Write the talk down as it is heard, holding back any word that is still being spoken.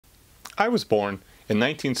I was born in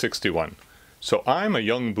 1961, so I'm a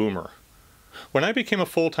young boomer. When I became a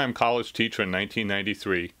full-time college teacher in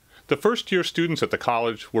 1993, the first-year students at the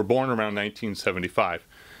college were born around 1975.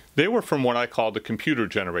 They were from what I call the computer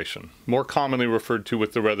generation, more commonly referred to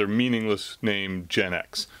with the rather meaningless name Gen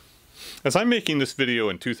X. As I'm making this video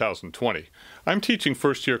in 2020, I'm teaching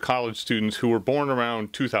first-year college students who were born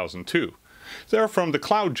around 2002. They're from the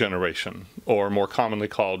cloud generation, or more commonly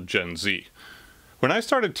called Gen Z. When I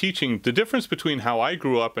started teaching, the difference between how I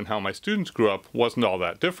grew up and how my students grew up wasn't all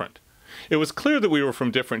that different. It was clear that we were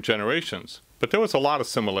from different generations, but there was a lot of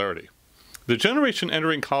similarity. The generation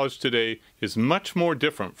entering college today is much more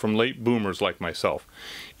different from late boomers like myself.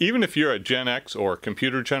 Even if you're a Gen X or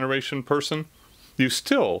computer generation person, you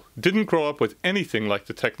still didn't grow up with anything like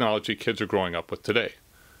the technology kids are growing up with today.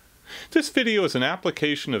 This video is an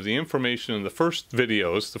application of the information in the first three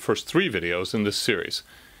videos in this series,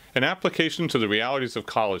 an application to the realities of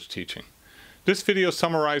college teaching. This video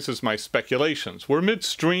summarizes my speculations. We're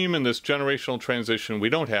midstream in this generational transition. We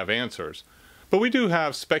don't have answers, but we do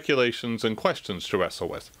have speculations and questions to wrestle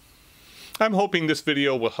with. I'm hoping this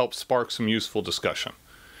video will help spark some useful discussion.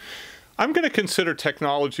 I'm going to consider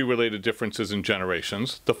technology-related differences in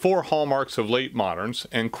generations, the 4 hallmarks of late moderns,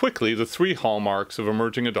 and quickly the 3 hallmarks of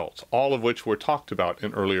emerging adults, all of which were talked about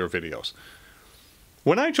in earlier videos.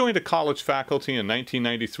 When I joined a college faculty in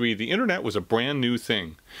 1993, the internet was a brand new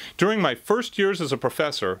thing. During my first years as a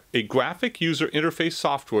professor, a graphic user interface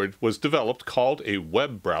software was developed called a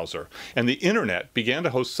web browser, and the internet began to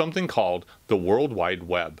host something called the World Wide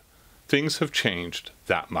Web. Things have changed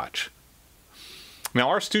that much. Now,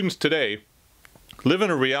 our students today live in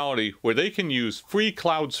a reality where they can use free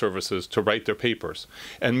cloud services to write their papers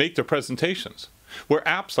and make their presentations, where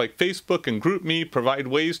apps like Facebook and GroupMe provide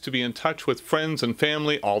ways to be in touch with friends and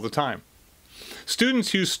family all the time.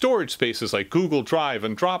 Students use storage spaces like Google Drive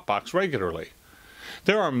and Dropbox regularly.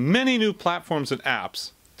 There are many new platforms and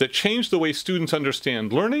apps that change the way students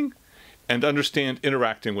understand learning and understand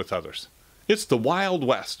interacting with others. It's the Wild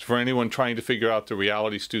West for anyone trying to figure out the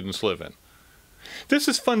reality students live in. This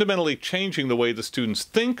is fundamentally changing the way the students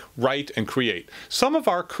think, write, and create. Some of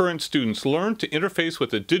our current students learned to interface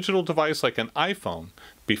with a digital device like an iPhone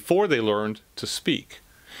before they learned to speak.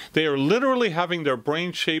 They are literally having their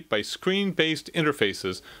brain shaped by screen-based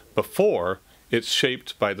interfaces before it's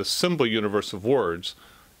shaped by the symbol universe of words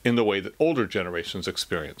in the way that older generations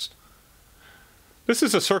experienced. This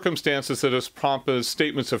is a circumstance that has prompted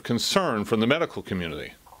statements of concern from the medical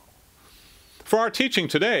community. For our teaching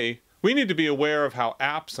today, we need to be aware of how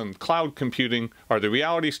apps and cloud computing are the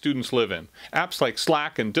reality students live in. Apps like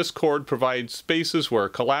Slack and Discord provide spaces where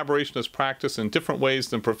collaboration is practiced in different ways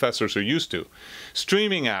than professors are used to.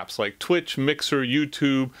 Streaming apps like Twitch, Mixer,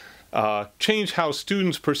 YouTube change how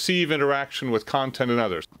students perceive interaction with content and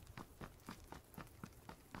others.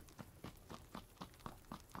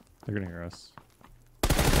 They're gonna hear us.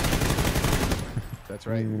 That's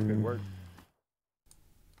right. Good work.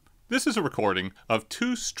 This is a recording of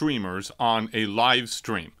 2 streamers on a live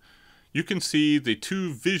stream. You can see the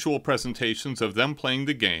 2 visual presentations of them playing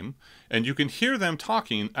the game, and you can hear them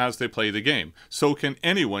talking as they play the game. So can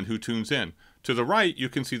anyone who tunes in. To the right, you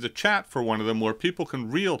can see the chat for one of them where people can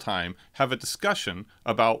real-time have a discussion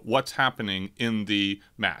about what's happening in the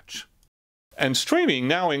match. And streaming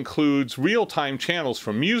now includes real-time channels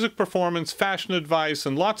for music performance, fashion advice,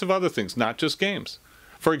 and lots of other things, not just games.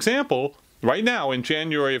 For example, right now, in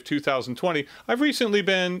January of 2020, I've recently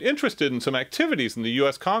been interested in some activities in the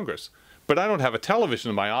U.S. Congress, but I don't have a television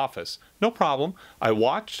in my office. No problem. I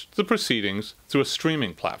watched the proceedings through a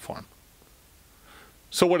streaming platform.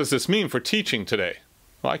 So what does this mean for teaching today?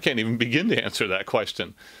 Well, I can't even begin to answer that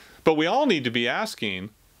question. But we all need to be asking,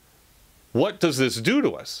 what does this do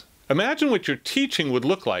to us? Imagine what your teaching would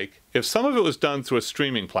look like if some of it was done through a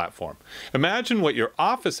streaming platform. Imagine what your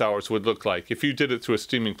office hours would look like if you did it through a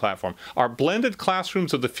streaming platform. Are blended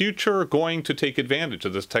classrooms of the future going to take advantage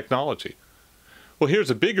of this technology? Well, here's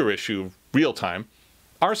a bigger issue, real time.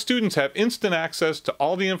 Our students have instant access to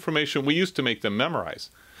all the information we used to make them memorize,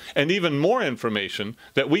 and even more information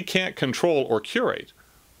that we can't control or curate.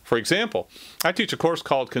 For example, I teach a course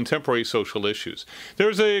called Contemporary Social Issues.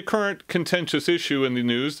 There's a current contentious issue in the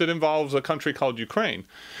news that involves a country called Ukraine.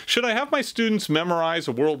 Should I have my students memorize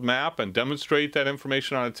a world map and demonstrate that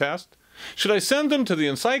information on a test? Should I send them to the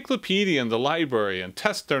encyclopedia in the library and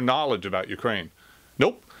test their knowledge about Ukraine?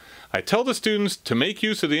 Nope. I tell the students to make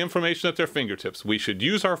use of the information at their fingertips. We should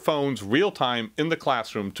use our phones real time in the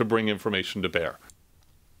classroom to bring information to bear.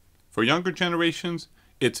 For younger generations,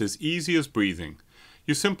 it's as easy as breathing.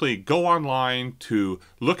 You simply go online to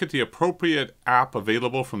look at the appropriate app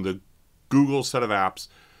available from the Google set of apps,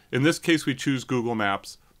 In this case, we choose Google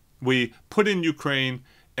Maps. We put in Ukraine,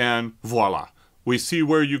 and voila. We see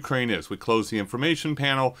where Ukraine is. We close the information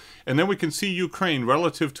panel, and then we can see Ukraine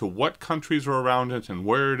relative to what countries are around it and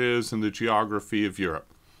where it is in the geography of Europe.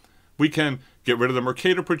 We can get rid of the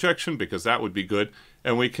Mercator projection, because that would be good,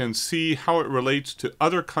 and we can see how it relates to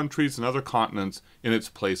other countries and other continents in its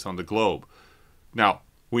place on the globe. Now,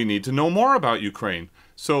 we need to know more about Ukraine,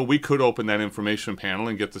 so we could open that information panel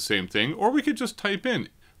and get the same thing, or we could just type in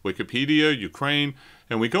Wikipedia, Ukraine,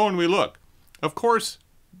 and we go and we look. Of course,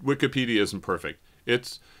 Wikipedia isn't perfect.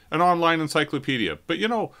 It's an online encyclopedia, but you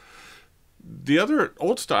know, the other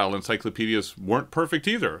old-style encyclopedias weren't perfect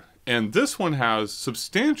either. And this one has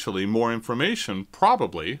substantially more information,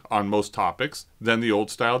 probably, on most topics than the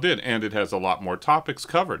old style did. And it has a lot more topics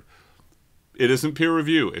covered. It isn't peer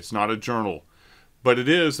review. It's not a journal. But it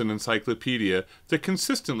is an encyclopedia that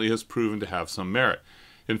consistently has proven to have some merit.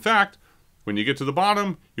 In fact, when you get to the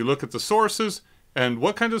bottom, you look at the sources, and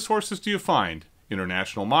what kind of sources do you find?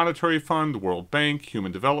 International Monetary Fund, World Bank,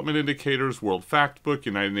 Human Development Indicators, World Factbook,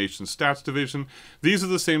 United Nations Stats Division. These are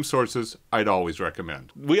the same sources I'd always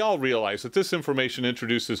recommend. We all realize that this information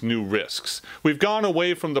introduces new risks. We've gone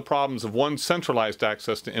away from the problems of one centralized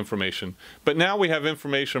access to information, but now we have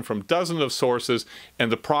information from dozens of sources,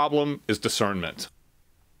 and the problem is discernment.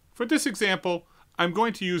 For this example, I'm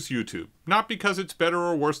going to use YouTube, not because it's better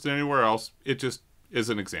or worse than anywhere else, it just is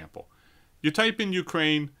an example. You type in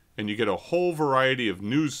Ukraine, and you get a whole variety of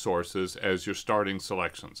news sources as your starting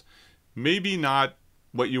selections. Maybe not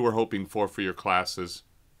what you were hoping for your classes,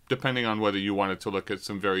 depending on whether you wanted to look at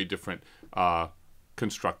some very different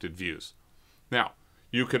constructed views. Now,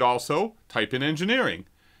 you could also type in engineering,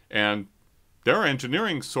 and there are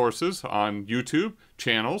engineering sources on YouTube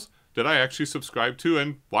channels that I actually subscribe to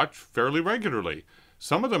and watch fairly regularly.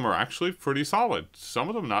 Some of them are actually pretty solid, some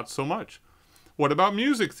of them not so much. What about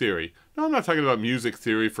music theory? No, I'm not talking about music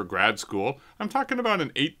theory for grad school. I'm talking about an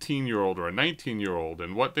 18-year-old or a 19-year-old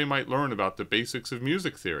and what they might learn about the basics of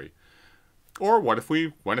music theory. Or what if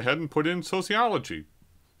we went ahead and put in sociology?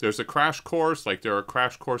 There's a crash course, like there are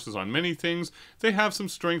crash courses on many things. They have some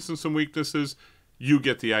strengths and some weaknesses. You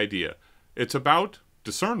get the idea. It's about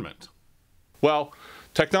discernment. Well,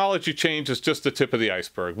 technology change is just the tip of the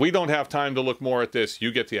iceberg. We don't have time to look more at this.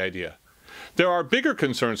 You get the idea. There are bigger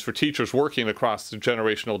concerns for teachers working across the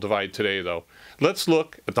generational divide today, though. Let's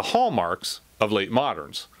look at the hallmarks of late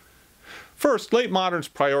moderns. First, late moderns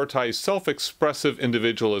prioritize self-expressive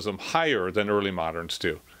individualism higher than early moderns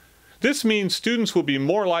do. This means students will be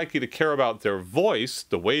more likely to care about their voice,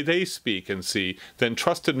 the way they speak and see, than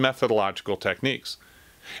trusted methodological techniques.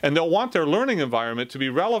 And they'll want their learning environment to be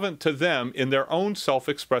relevant to them in their own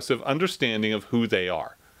self-expressive understanding of who they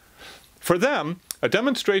are. For them, a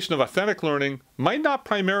demonstration of authentic learning might not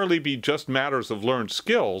primarily be just matters of learned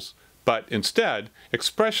skills, but instead,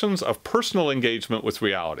 expressions of personal engagement with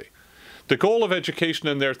reality. The goal of education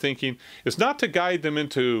in their thinking is not to guide them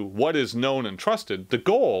into what is known and trusted. The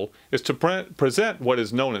goal is to present what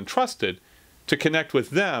is known and trusted to connect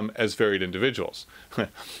with them as varied individuals.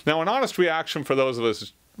 Now, an honest reaction for those of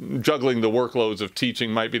us juggling the workloads of teaching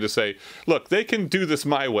might be to say, look, they can do this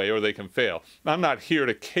my way or they can fail. I'm not here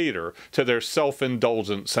to cater to their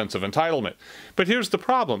self-indulgent sense of entitlement. But here's the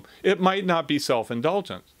problem. It might not be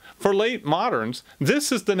self-indulgent. For late moderns,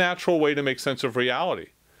 this is the natural way to make sense of reality.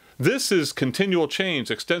 This is continual change,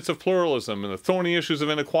 extensive pluralism, and the thorny issues of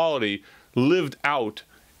inequality lived out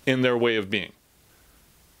in their way of being.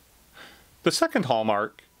 The second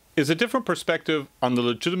hallmark is a different perspective on the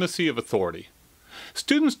legitimacy of authority.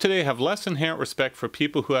 Students today have less inherent respect for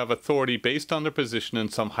people who have authority based on their position in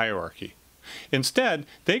some hierarchy. Instead,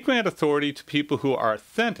 they grant authority to people who are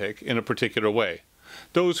authentic in a particular way,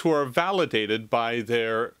 those who are validated by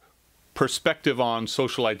their perspective on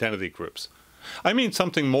social identity groups. I mean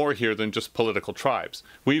something more here than just political tribes.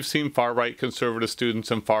 We've seen far-right conservative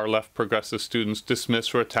students and far-left progressive students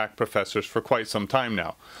dismiss or attack professors for quite some time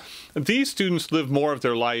now. These students live more of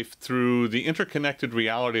their life through the interconnected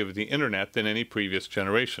reality of the internet than any previous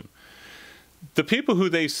generation. The people who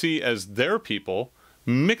they see as their people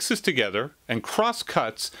mixes together and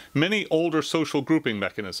cross-cuts many older social grouping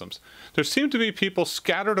mechanisms. There seem to be people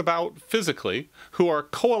scattered about physically who are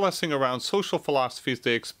coalescing around social philosophies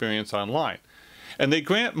they experience online. And they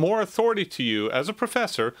grant more authority to you as a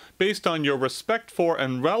professor based on your respect for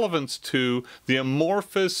and relevance to the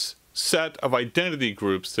amorphous set of identity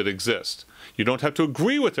groups that exist. You don't have to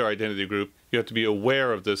agree with their identity group, you have to be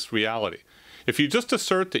aware of this reality. If you just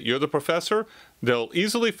assert that you're the professor, they'll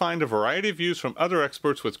easily find a variety of views from other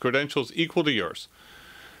experts with credentials equal to yours.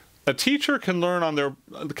 A teacher can lean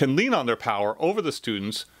on their power over the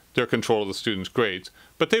students their control of the student's grades,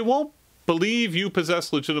 but they won't believe you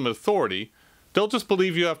possess legitimate authority. They'll just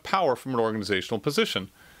believe you have power from an organizational position.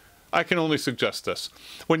 I can only suggest this.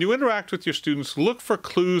 When you interact with your students, look for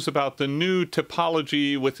clues about the new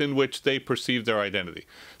typology within which they perceive their identity.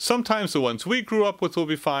 Sometimes the ones we grew up with will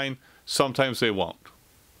be fine, sometimes they won't.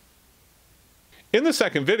 In the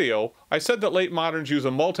second video, I said that late moderns use a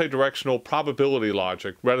multidirectional probability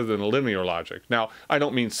logic rather than a linear logic. Now, I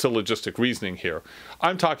don't mean syllogistic reasoning here.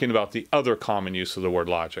 I'm talking about the other common use of the word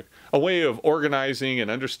logic, a way of organizing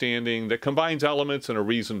and understanding that combines elements in a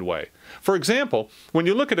reasoned way. For example, when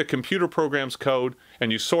you look at a computer program's code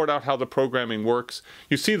and you sort out how the programming works,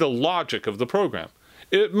 you see the logic of the program.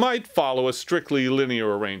 It might follow a strictly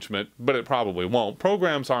linear arrangement, but it probably won't.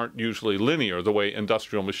 Programs aren't usually linear the way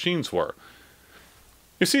industrial machines were.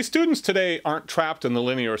 You see, students today aren't trapped in the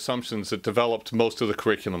linear assumptions that developed most of the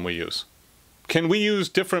curriculum we use. Can we use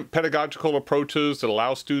different pedagogical approaches that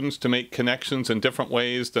allow students to make connections in different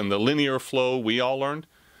ways than the linear flow we all learned?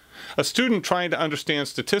 A student trying to understand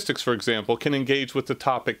statistics, for example, can engage with the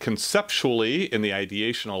topic conceptually in the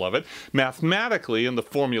ideational of it, mathematically in the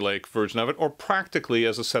formulaic version of it, or practically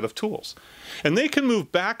as a set of tools. And they can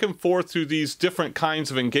move back and forth through these different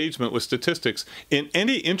kinds of engagement with statistics in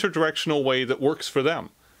any interdirectional way that works for them.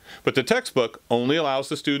 But the textbook only allows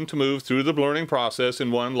the student to move through the learning process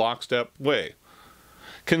in one lockstep way.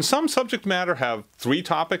 Can some subject matter have 3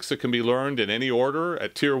 topics that can be learned in any order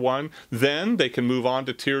at Tier 1? Then they can move on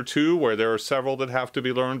to Tier 2, where there are several that have to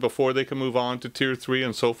be learned before they can move on to Tier 3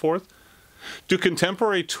 and so forth? Do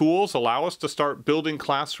contemporary tools allow us to start building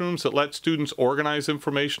classrooms that let students organize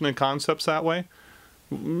information and concepts that way?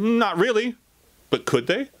 Not really, but could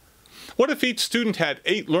they? What if each student had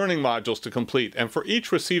 8 learning modules to complete and for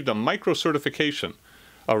each received a micro-certification?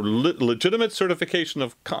 A legitimate certification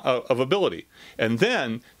of ability. And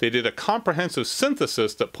then they did a comprehensive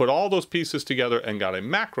synthesis that put all those pieces together and got a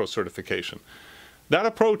macro certification. That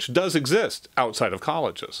approach does exist outside of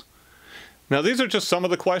colleges. Now, these are just some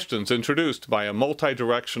of the questions introduced by a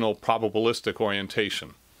multidirectional probabilistic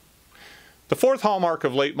orientation. The fourth hallmark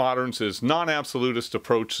of late moderns is non-absolutist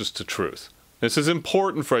approaches to truth. This is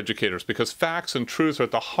important for educators because facts and truth are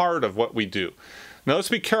at the heart of what we do. Now, let's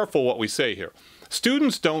be careful what we say here.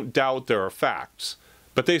 Students don't doubt there are facts,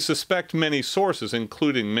 but they suspect many sources,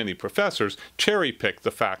 including many professors, cherry-pick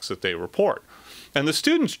the facts that they report. And the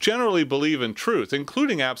students generally believe in truth,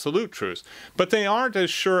 including absolute truths, but they aren't as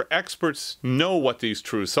sure experts know what these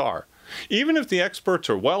truths are. Even if the experts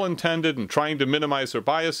are well-intended and trying to minimize their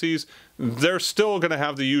biases, they're still going to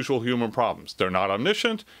have the usual human problems. They're not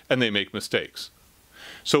omniscient, and they make mistakes.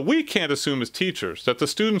 So we can't assume as teachers that the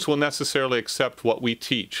students will necessarily accept what we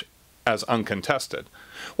teach as uncontested.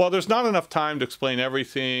 While there's not enough time to explain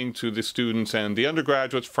everything to the students, and the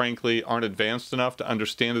undergraduates, frankly, aren't advanced enough to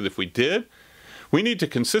understand it if we did, we need to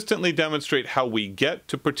consistently demonstrate how we get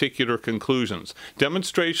to particular conclusions.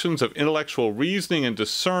 Demonstrations of intellectual reasoning and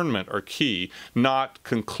discernment are key, not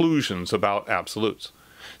conclusions about absolutes.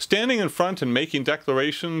 Standing in front and making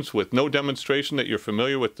declarations with no demonstration that you're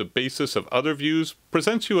familiar with the basis of other views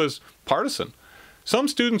presents you as partisan. Some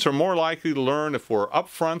students are more likely to learn if we're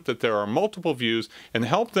upfront that there are multiple views and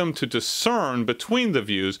help them to discern between the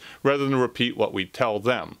views rather than repeat what we tell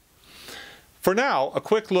them. For now, a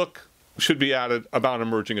quick look should be added about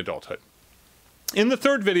emerging adulthood. In the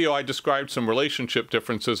third video, I described some relationship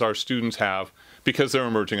differences our students have because they're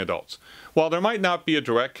emerging adults. While there might not be a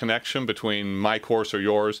direct connection between my course or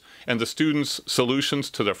yours and the students'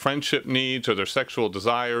 solutions to their friendship needs or their sexual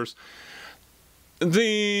desires,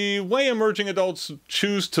 the way emerging adults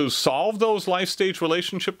choose to solve those life stage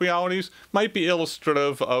relationship realities might be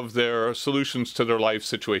illustrative of their solutions to their life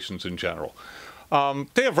situations in general.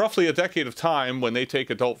 They have roughly a decade of time when they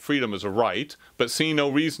take adult freedom as a right, but see no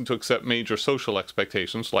reason to accept major social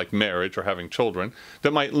expectations like marriage or having children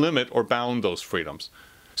that might limit or bound those freedoms.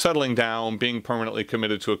 Settling down, being permanently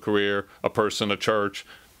committed to a career, a person, a church,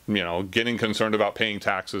 getting concerned about paying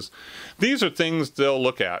taxes. These are things they'll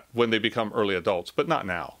look at when they become early adults, but not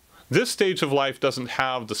now. This stage of life doesn't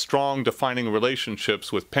have the strong defining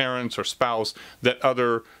relationships with parents or spouse that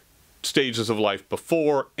other stages of life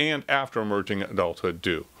before and after emerging adulthood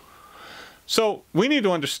do. So we need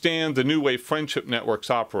to understand the new way friendship networks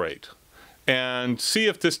operate and see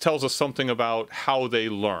if this tells us something about how they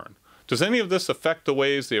learn. Does any of this affect the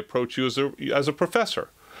ways they approach you as a professor?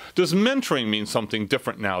 Does mentoring mean something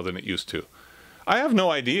different now than it used to? I have no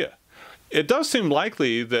idea. It does seem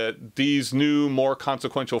likely that these new, more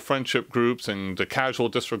consequential friendship groups and the casual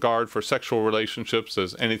disregard for sexual relationships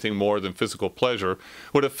as anything more than physical pleasure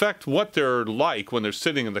would affect what they're like when they're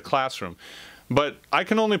sitting in the classroom. But I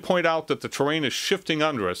can only point out that the terrain is shifting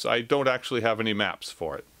under us. I don't actually have any maps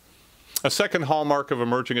for it. A second hallmark of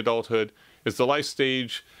emerging adulthood is the life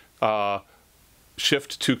stage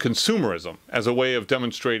shift to consumerism as a way of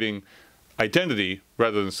demonstrating identity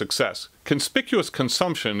rather than success. Conspicuous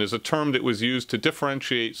consumption is a term that was used to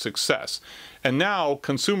differentiate success, and now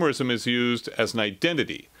consumerism is used as an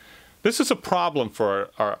identity. This is a problem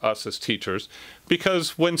for us as teachers,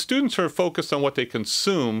 because when students are focused on what they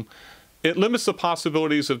consume, it limits the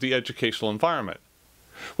possibilities of the educational environment.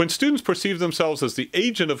 When students perceive themselves as the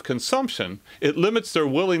agent of consumption, it limits their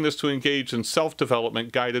willingness to engage in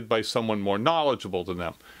self-development guided by someone more knowledgeable than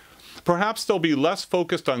them. Perhaps they'll be less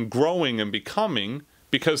focused on growing and becoming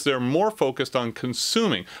because they're more focused on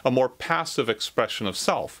consuming, a more passive expression of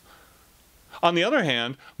self. On the other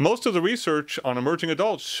hand, most of the research on emerging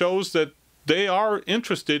adults shows that they are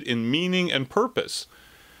interested in meaning and purpose.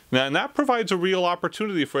 Now, and that provides a real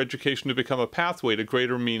opportunity for education to become a pathway to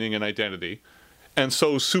greater meaning and identity, and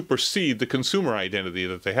so supersede the consumer identity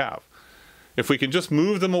that they have. If we can just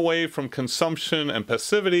move them away from consumption and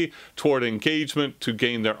passivity toward engagement to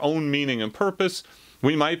gain their own meaning and purpose,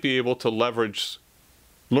 we might be able to leverage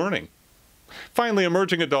learning. Finally,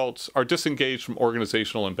 emerging adults are disengaged from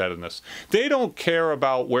organizational embeddedness. They don't care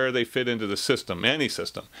about where they fit into the system, any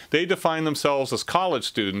system. They define themselves as college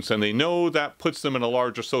students, and they know that puts them in a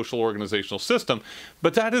larger social organizational system,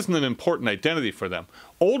 but that isn't an important identity for them.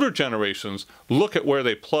 Older generations look at where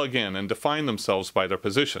they plug in and define themselves by their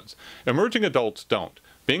positions. Emerging adults don't.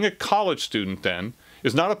 Being a college student, then,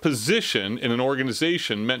 is not a position in an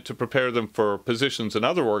organization meant to prepare them for positions in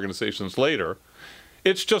other organizations later.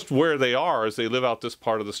 It's just where they are as they live out this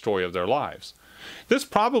part of the story of their lives. This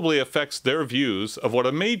probably affects their views of what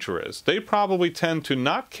a major is. They probably tend to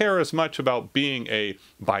not care as much about being a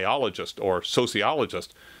biologist or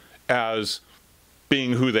sociologist as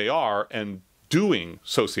being who they are and doing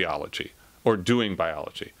sociology or doing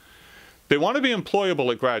biology. They want to be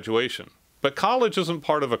employable at graduation, but college isn't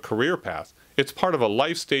part of a career path. It's part of a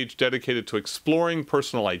life stage dedicated to exploring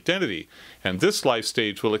personal identity, and this life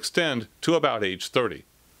stage will extend to about age 30.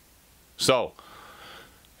 So,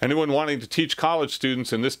 anyone wanting to teach college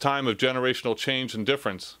students in this time of generational change and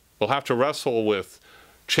difference will have to wrestle with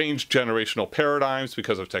changed generational paradigms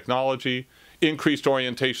because of technology, increased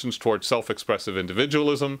orientations towards self-expressive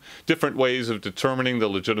individualism, different ways of determining the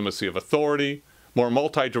legitimacy of authority, more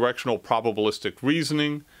multi-directional probabilistic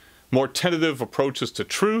reasoning, more tentative approaches to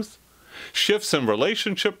truth, shifts in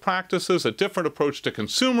relationship practices, a different approach to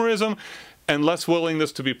consumerism, and less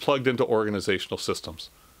willingness to be plugged into organizational systems.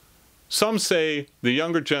 Some say the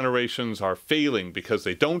younger generations are failing because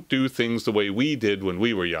they don't do things the way we did when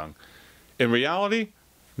we were young. In reality,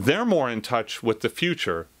 they're more in touch with the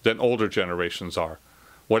future than older generations are.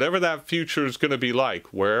 Whatever that future is going to be like,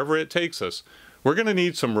 wherever it takes us, we're going to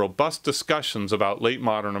need some robust discussions about late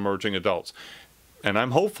modern emerging adults. And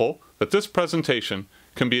I'm hopeful that this presentation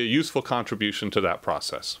can be a useful contribution to that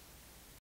process.